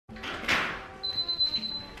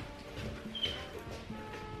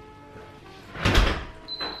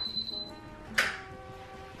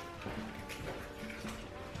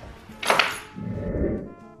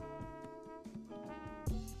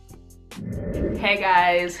Hey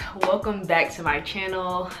guys, welcome back to my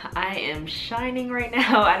channel. I am shining right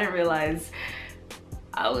now. I didn't realize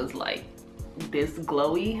I was like this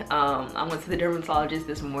glowy. I went to the dermatologist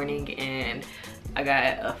this morning and I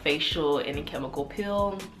got a facial and a chemical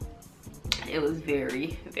peel. It was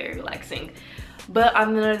very relaxing. But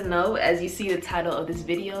on another note, as you see the title of this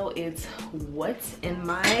video, it's what's in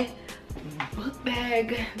my book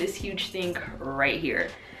bag, this huge thing right here.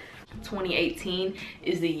 2018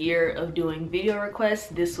 is the year of doing video requests.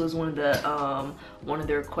 This was one of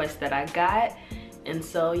the requests that I got, and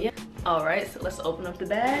so yeah. All right, so let's open up the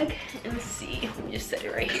bag and see. Let me just set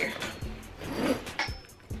it right here.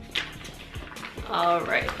 All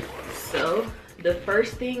right, so the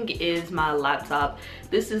first thing is my laptop.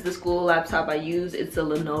 This is the school laptop I use. It's a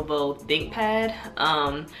Lenovo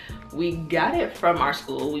ThinkPad. We got it from our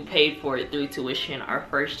school. We paid for it through tuition our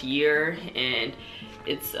first year, and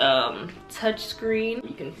it's touch screen.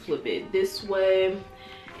 You can flip it this way,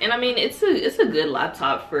 and I mean it's a good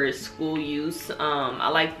laptop for school use. I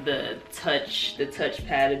like the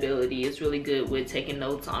touchpad ability. It's really good with taking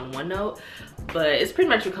notes on OneNote, but it's pretty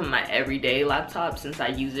much become my everyday laptop since I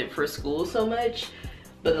use it for school so much.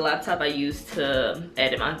 But the laptop I use to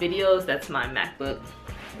edit my videos, that's my MacBook.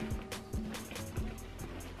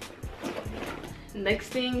 Next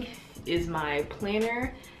thing is my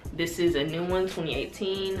planner. This is a new one,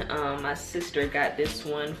 2018. My sister got this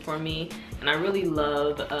one for me, and I really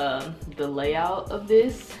love the layout of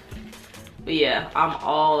this. But yeah, I'm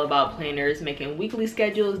all about planners, making weekly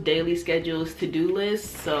schedules, daily schedules, to-do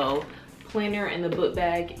lists. So planner in the book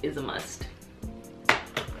bag is a must.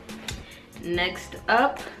 Next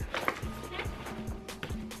up,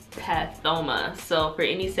 Pathology. So for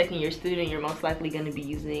any second year student, you're most likely going to be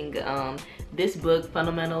using this book,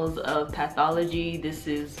 Fundamentals of Pathology. This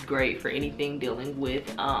is great for anything dealing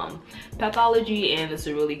with pathology, and it's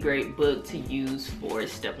a really great book to use for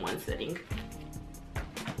step 1 setting.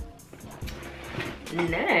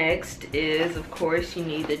 Next is, of course, you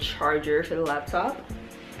need the charger for the laptop.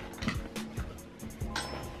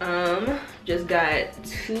 Just got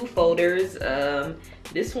 2 folders.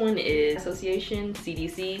 This one is Association,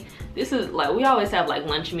 CDC. This is like, we always have like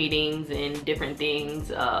lunch meetings and different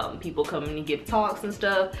things. People come and give talks and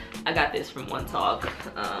stuff. I got this from one talk.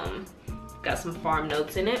 Got some farm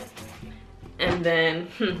notes in it. And then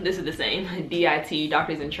this is the same, DIT,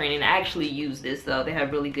 Doctors in Training. I actually use this though. They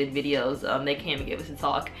have really good videos. They came and gave us a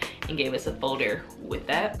talk and gave us a folder with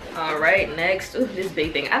that. All right, next, this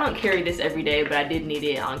big thing. I don't carry this every day, but I did need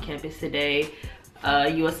it on campus today.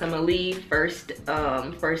 USMLE first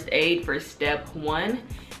aid for step 1.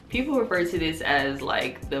 People refer to this as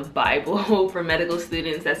like the Bible for medical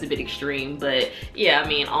students. That's a bit extreme, but yeah, I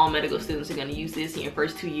mean, all medical students are gonna use this in your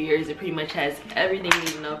first 2 years. It pretty much has everything you need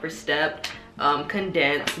to know for step,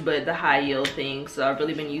 condensed, but the high yield thing. So I've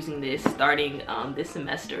really been using this starting this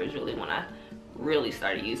semester is really when I really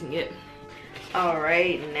started using it. All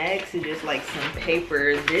right, next is just like some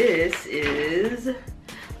paper. This is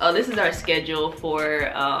our schedule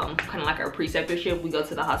for kind of like our preceptorship. We go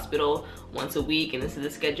to the hospital once a week, and this is the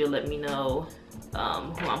schedule. Let me know who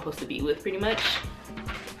I'm supposed to be with, pretty much.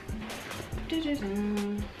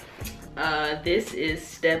 This is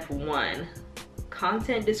step 1,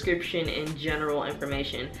 content description and general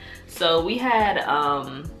information. So we had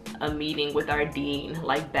a meeting with our dean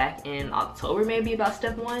like back in October maybe about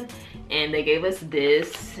step 1, and they gave us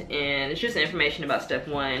this, and it's just information about step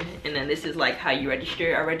 1. And then this is like how you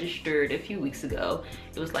register. I registered a few weeks ago.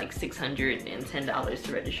 It was like $610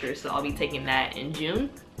 to register, so I'll be taking that in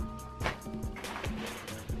June.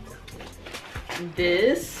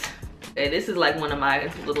 This is like one of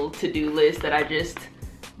my little to-do lists that I just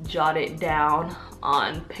jotted down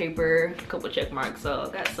on paper, a couple check marks, so I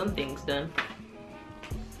got some things done.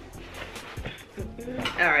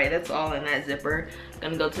 All right, that's all in that zipper.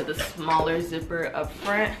 Gonna go to the smaller zipper up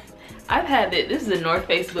front. I've had it. This is a North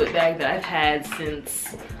Face book bag that I've had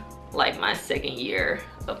since like my 2nd year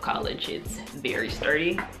of college. It's very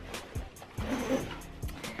sturdy.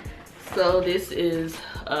 So this is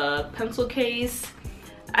a pencil case.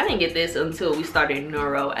 I didn't get this until we started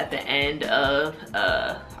neuro at the end of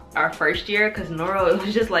our first year, because neuro, it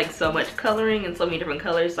was just like so much coloring and so many different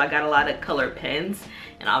colors, so I got a lot of color pens,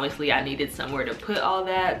 and obviously I needed somewhere to put all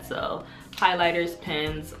that, so highlighters,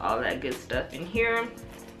 pens, all that good stuff in here.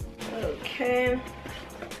 Okay,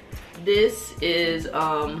 this is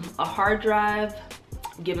a hard drive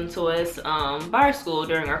given to us by our school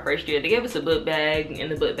during our first year. They gave us a book bag,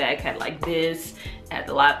 and the book bag had like this, it had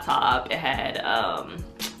the laptop, it had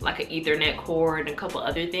like an Ethernet cord and a couple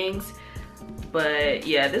other things. But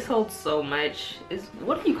yeah, this holds so much.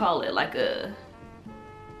 What do you call it? Like a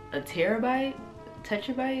terabyte?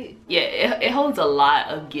 Tetrabyte. Yeah, it holds a lot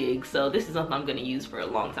of gigs, so this is something I'm gonna use for a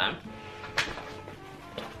long time.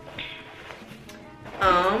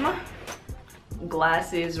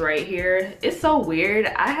 Glasses right here. It's so weird.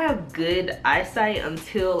 I have good eyesight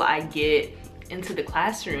until I get into the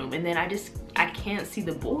classroom, and then I can't see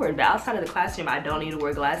the board. But outside of the classroom, I don't need to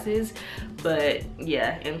wear glasses. But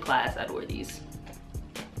yeah, in class, I'd wear these.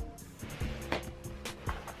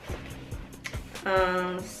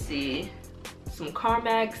 Let's see. Some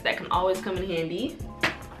Carmax that can always come in handy.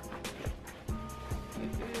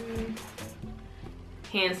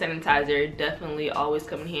 Hand sanitizer, definitely always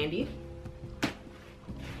come in handy.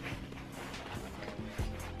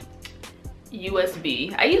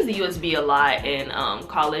 USB. I use the USB a lot in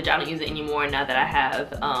college. I don't use it anymore now that I have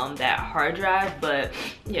that hard drive, but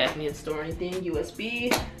yeah, if you need to store anything,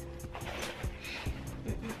 USB.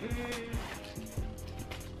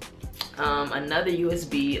 Another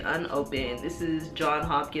USB unopened. This is John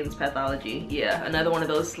Hopkins Pathology. Yeah, another one of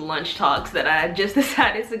those lunch talks that I just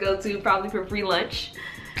decided to go to, probably for free lunch.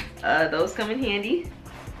 Those come in handy.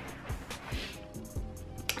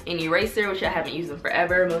 An eraser, which I haven't used in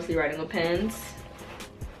forever, mostly writing with pens.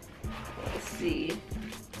 Let's see.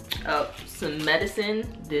 Oh, some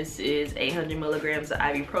medicine. This is 800 milligrams of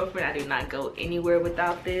ibuprofen. I do not go anywhere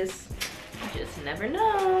without this. You just never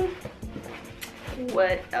know.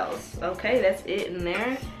 What else? Okay, that's it in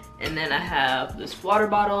there. And then I have this water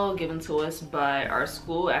bottle given to us by our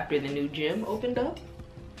school after the new gym opened up.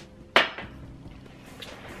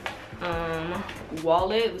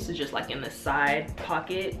 Wallet. This is just like in the side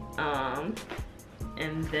pocket.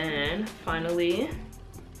 And then finally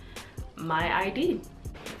my ID.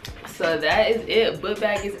 So that is it. Book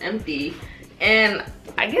bag is empty. And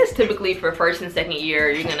I guess typically for first and second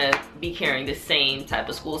year, you're gonna be carrying the same type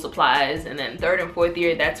of school supplies. And then third and fourth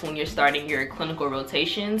year, that's when you're starting your clinical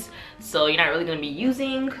rotations. So you're not really gonna be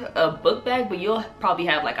using a book bag, but you'll probably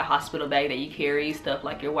have like a hospital bag that you carry, stuff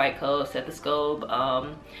like your white coat, stethoscope.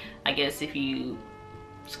 I guess if you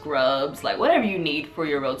scrubs, like whatever you need for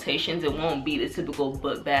your rotations. It won't be the typical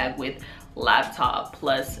book bag with laptop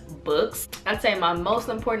plus books. I'd say my most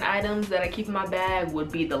important items that I keep in my bag would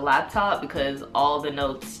be the laptop, because all the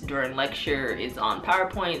notes during lecture is on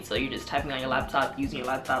PowerPoint, so you're just typing on your laptop, using your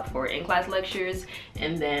laptop for in-class lectures.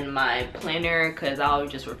 And then my planner, because I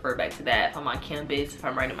always just refer back to that if I'm on campus, if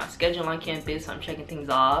I'm writing my schedule on campus, I'm checking things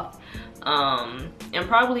off. And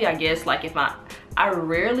probably, I guess, like if I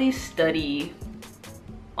rarely study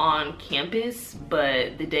on campus,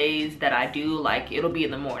 but the days that I do, like it'll be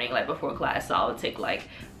in the morning, like before class, so I'll take like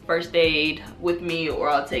first aid with me, or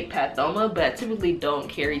I'll take Pathoma, but I typically don't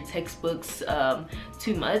carry textbooks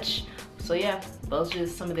too much. So yeah, those are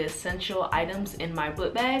just some of the essential items in my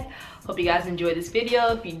book bag. Hope you guys enjoyed this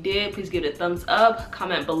video. If you did, please give it a thumbs up,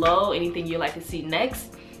 comment below anything you'd like to see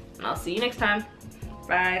next, and I'll see you next time.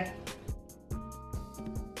 Bye.